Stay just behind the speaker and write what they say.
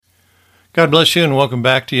God bless you and welcome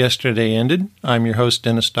back to Yesterday Ended. I'm your host,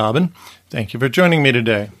 Dennis Dobbin. Thank you for joining me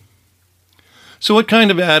today. So what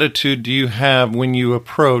kind of attitude do you have when you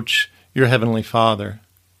approach your Heavenly Father?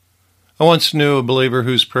 I once knew a believer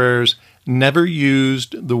whose prayers never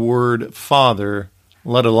used the word Father,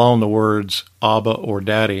 let alone the words Abba or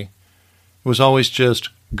Daddy. It was always just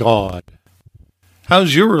God.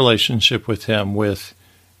 How's your relationship with Him, with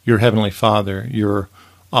your Heavenly Father, your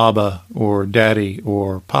Abba or Daddy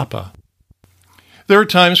or Papa? There are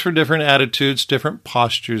times for different attitudes, different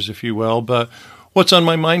postures, if you will, but what's on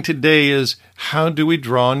my mind today is how do we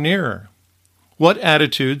draw nearer? What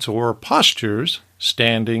attitudes or postures,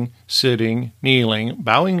 standing, sitting, kneeling,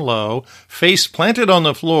 bowing low, face planted on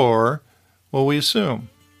the floor, will we assume?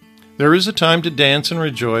 There is a time to dance and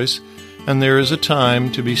rejoice, and there is a time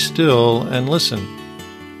to be still and listen.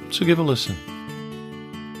 So give a listen.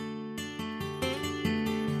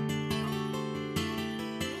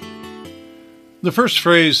 The first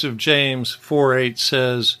phrase of James 4:8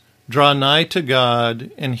 says, "Draw nigh to God,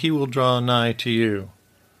 and He will draw nigh to you."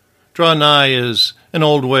 Draw nigh is an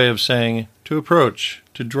old way of saying to approach,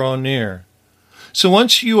 to draw near. So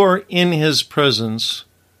once you are in His presence,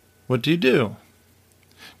 what do?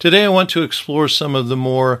 Today I want to explore some of the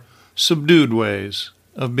more subdued ways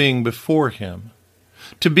of being before Him.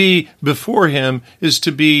 To be before Him is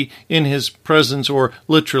to be in His presence, or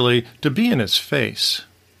literally, to be in His face.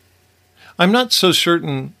 I'm not so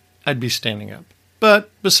certain I'd be standing up. But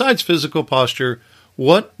besides physical posture,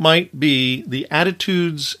 what might be the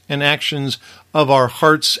attitudes and actions of our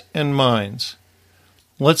hearts and minds?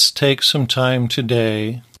 Let's take some time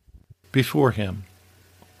today before Him.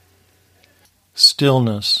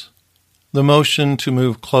 Stillness, the motion to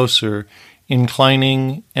move closer,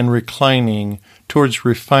 inclining and reclining towards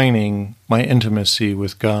refining my intimacy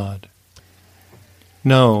with God.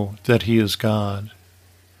 Know that He is God.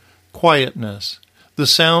 Quietness, the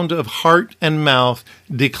sound of heart and mouth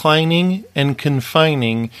declining and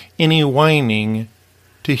confining any whining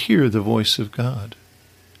to hear the voice of God.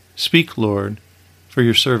 Speak, Lord, for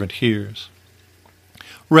your servant hears.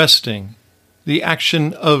 Resting, the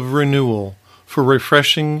action of renewal for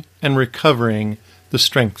refreshing and recovering the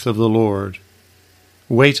strength of the Lord.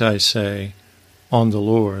 Wait, I say, on the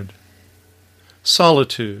Lord.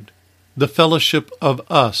 Solitude, the fellowship of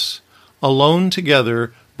us, alone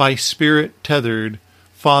together, by spirit tethered,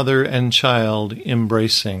 father and child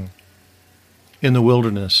embracing. In the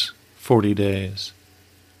wilderness, 40 days.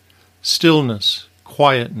 Stillness,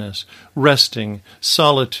 quietness, resting,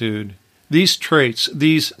 solitude, these traits,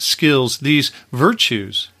 these skills, these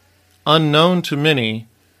virtues, unknown to many,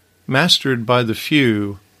 mastered by the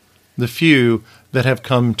few that have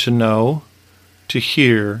come to know, to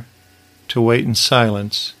hear, to wait in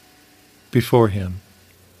silence before Him.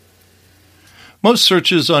 Most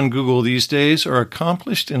searches on Google these days are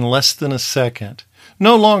accomplished in less than a second.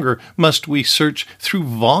 No longer must we search through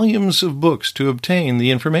volumes of books to obtain the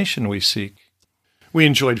information we seek. We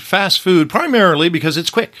enjoyed fast food primarily because it's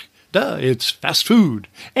quick. Duh, it's fast food.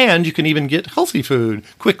 And you can even get healthy food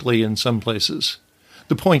quickly in some places.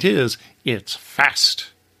 The point is, it's fast.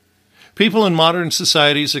 People in modern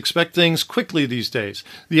societies expect things quickly these days.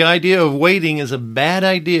 The idea of waiting is a bad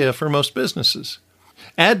idea for most businesses.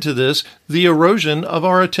 Add to this the erosion of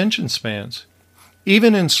our attention spans.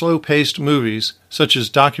 Even in slow-paced movies, such as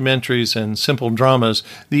documentaries and simple dramas,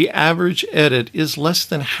 the average edit is less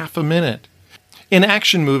than half a minute. In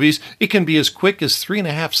action movies, it can be as quick as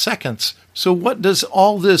 3.5 seconds. So what does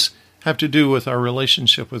all this have to do with our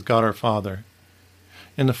relationship with God our Father?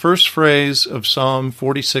 In the first phrase of Psalm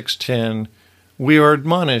 46:10, we are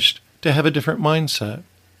admonished to have a different mindset.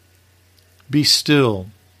 Be still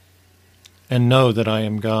and know that I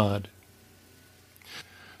am God.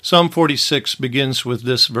 Psalm 46 begins with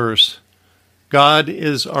this verse, God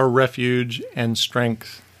is our refuge and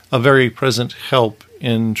strength, a very present help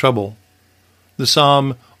in trouble. The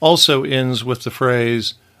psalm also ends with the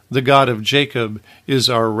phrase, the God of Jacob is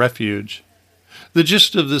our refuge. The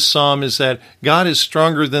gist of this psalm is that God is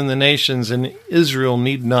stronger than the nations and Israel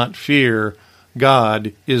need not fear.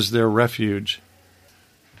 God is their refuge.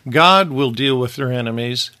 God will deal with their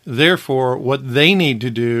enemies. Therefore, what they need to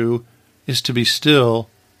do is to be still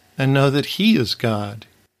and know that He is God.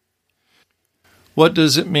 What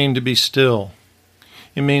does it mean to be still?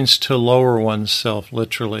 It means to lower oneself,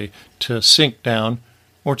 literally, to sink down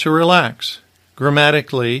or to relax.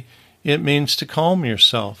 Grammatically, it means to calm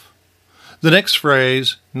yourself. The next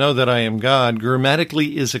phrase, know that I am God,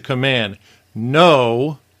 grammatically is a command.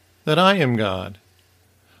 Know that I am God.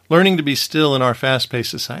 Learning to be still in our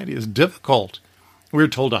fast-paced society is difficult. We're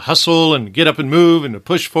told to hustle and get up and move and to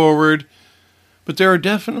push forward. But there are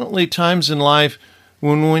definitely times in life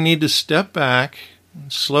when we need to step back,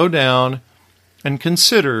 slow down, and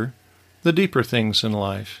consider the deeper things in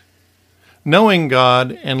life. Knowing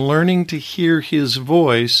God and learning to hear His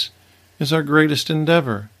voice is our greatest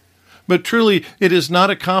endeavor. But truly, it is not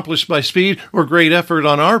accomplished by speed or great effort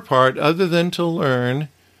on our part other than to learn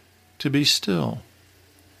to be still.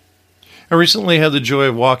 I recently had the joy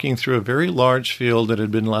of walking through a very large field that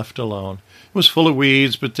had been left alone. It was full of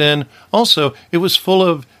weeds, but then also it was full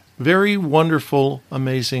of very wonderful,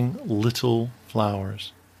 amazing little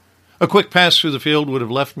flowers. A quick pass through the field would have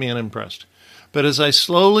left me unimpressed. But as I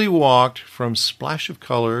slowly walked from splash of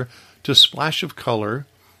color to splash of color,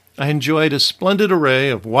 I enjoyed a splendid array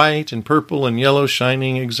of white and purple and yellow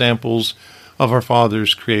shining examples of our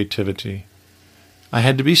Father's creativity. I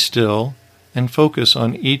had to be still and focus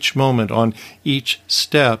on each moment, on each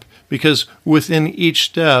step, because within each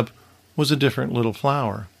step was a different little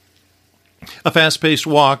flower. A fast-paced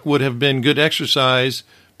walk would have been good exercise,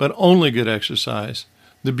 but only good exercise.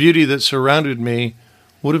 The beauty that surrounded me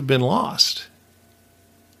would have been lost.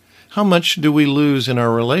 How much do we lose in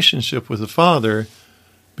our relationship with the Father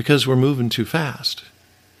because we're moving too fast?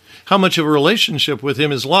 How much of a relationship with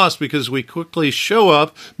Him is lost because we quickly show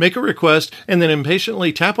up, make a request, and then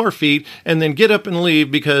impatiently tap our feet and then get up and leave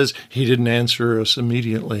because He didn't answer us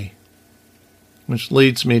immediately? Which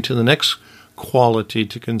leads me to the next quality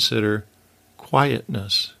to consider: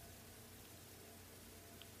 quietness.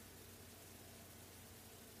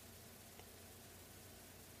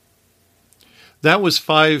 That was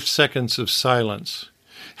 5 seconds of silence.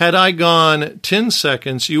 Had I gone 10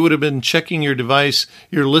 seconds, you would have been checking your device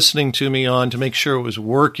you're listening to me on to make sure it was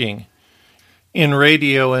working. In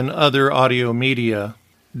radio and other audio media,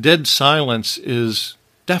 dead silence is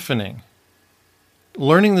deafening.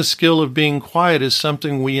 Learning the skill of being quiet is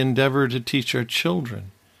something we endeavor to teach our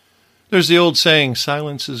children. There's the old saying,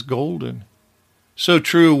 silence is golden. So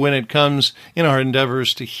true when it comes in our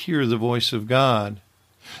endeavors to hear the voice of God.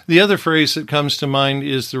 The other phrase that comes to mind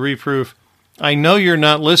is the reproof, I know you're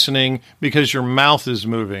not listening because your mouth is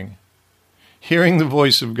moving. Hearing the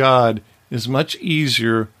voice of God is much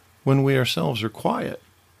easier when we ourselves are quiet.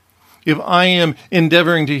 If I am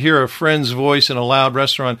endeavoring to hear a friend's voice in a loud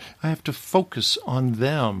restaurant, I have to focus on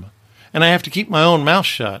them, and I have to keep my own mouth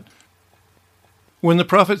shut. When the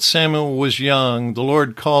prophet Samuel was young, the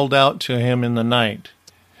Lord called out to him in the night.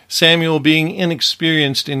 Samuel, being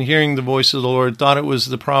inexperienced in hearing the voice of the Lord, thought it was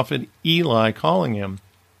the prophet Eli calling him.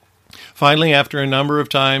 Finally, after a number of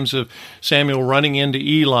times of Samuel running into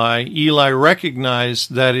Eli, Eli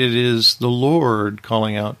recognized that it is the Lord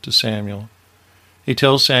calling out to Samuel. He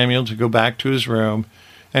tells Samuel to go back to his room,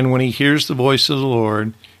 and when he hears the voice of the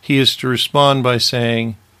Lord, he is to respond by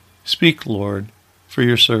saying, Speak, Lord, for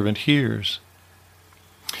your servant hears.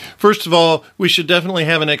 First of all, we should definitely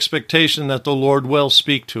have an expectation that the Lord will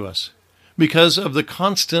speak to us. Because of the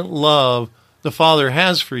constant love the Father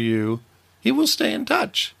has for you, He will stay in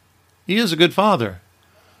touch. He is a good Father.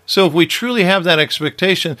 So if we truly have that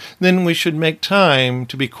expectation, then we should make time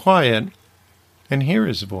to be quiet and hear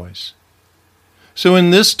His voice. So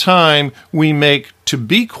in this time we make to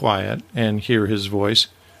be quiet and hear His voice,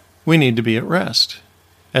 we need to be at rest,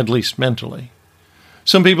 at least mentally.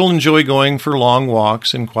 Some people enjoy going for long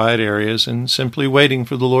walks in quiet areas and simply waiting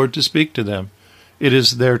for the Lord to speak to them. It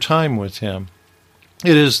is their time with Him.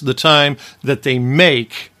 It is the time that they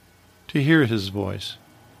make to hear His voice.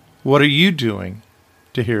 What are you doing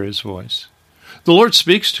to hear His voice? The Lord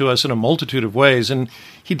speaks to us in a multitude of ways, and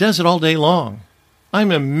He does it all day long.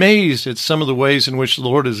 I'm amazed at some of the ways in which the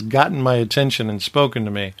Lord has gotten my attention and spoken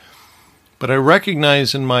to me. But I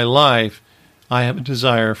recognize in my life I have a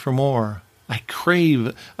desire for more. I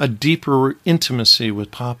crave a deeper intimacy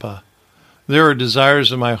with Papa. There are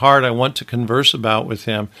desires in my heart I want to converse about with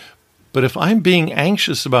Him. But if I'm being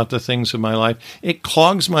anxious about the things of my life, it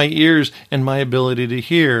clogs my ears and my ability to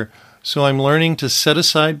hear. So I'm learning to set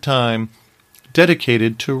aside time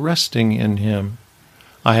dedicated to resting in Him.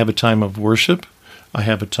 I have a time of worship. I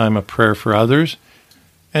have a time of prayer for others.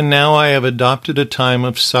 And now I have adopted a time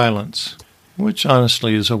of silence, which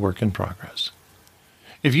honestly is a work in progress.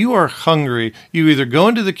 If you are hungry, you either go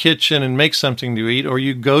into the kitchen and make something to eat, or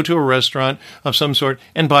you go to a restaurant of some sort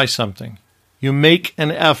and buy something. You make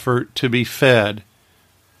an effort to be fed.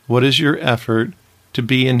 What is your effort to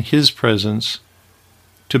be in His presence,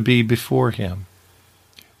 to be before Him?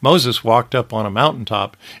 Moses walked up on a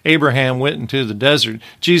mountaintop. Abraham went into the desert.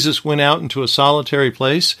 Jesus went out into a solitary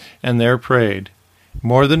place and there prayed.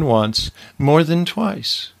 More than once, more than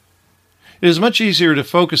twice. It is much easier to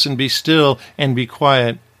focus and be still and be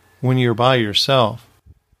quiet when you're by yourself.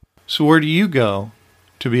 So where do you go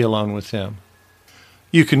to be alone with Him?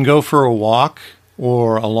 You can go for a walk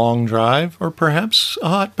or a long drive or perhaps a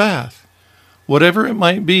hot bath. Whatever it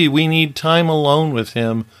might be, we need time alone with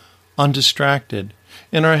Him, undistracted.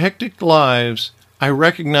 In our hectic lives, I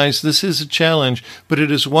recognize this is a challenge, but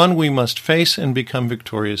it is one we must face and become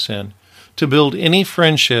victorious in. To build any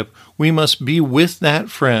friendship, we must be with that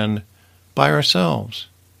friend by ourselves.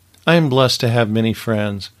 I am blessed to have many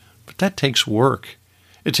friends, but that takes work.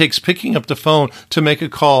 It takes picking up the phone to make a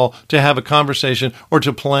call, to have a conversation, or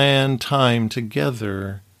to plan time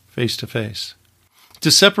together face to face.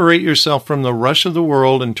 To separate yourself from the rush of the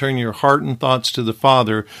world and turn your heart and thoughts to the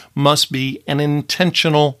Father must be an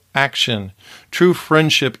intentional action. True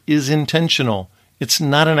friendship is intentional. It's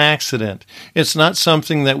not an accident. It's not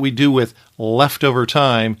something that we do with leftover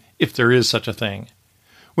time, if there is such a thing.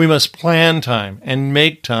 We must plan time and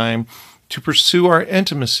make time to pursue our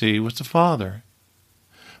intimacy with the Father.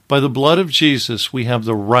 By the blood of Jesus, we have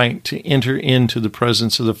the right to enter into the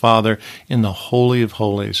presence of the Father in the Holy of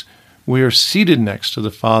Holies. We are seated next to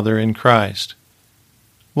the Father in Christ.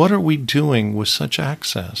 What are we doing with such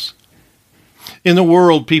access? In the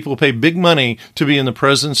world, people pay big money to be in the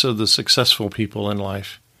presence of the successful people in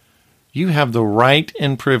life. You have the right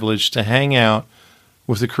and privilege to hang out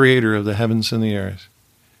with the Creator of the heavens and the earth.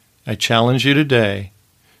 I challenge you today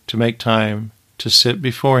to make time to sit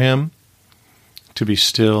before Him, to be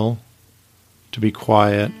still, to be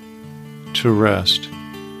quiet, to rest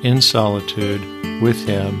in solitude with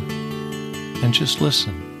Him, and just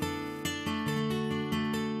listen.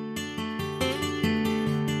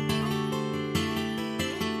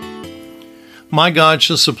 My God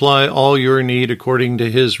shall supply all your need according to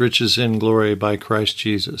His riches in glory by Christ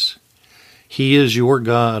Jesus. He is your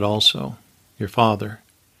God also, your Father.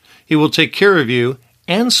 He will take care of you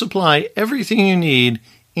and supply everything you need,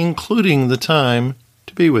 including the time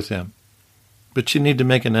to be with Him. But you need to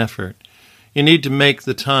make an effort. You need to make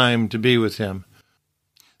the time to be with Him.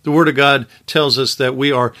 The Word of God tells us that we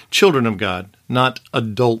are children of God, not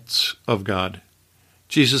adults of God.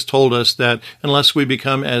 Jesus told us that unless we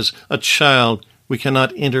become as a child, we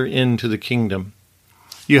cannot enter into the kingdom.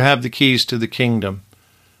 You have the keys to the kingdom.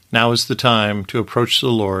 Now is the time to approach the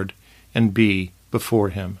Lord and be before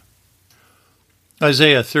Him.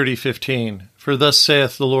 Isaiah 30:15, For thus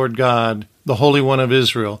saith the Lord God, the Holy One of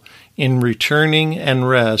Israel, In returning and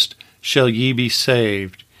rest shall ye be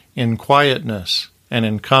saved, in quietness and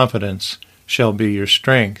in confidence shall be your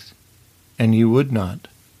strength, and you would not.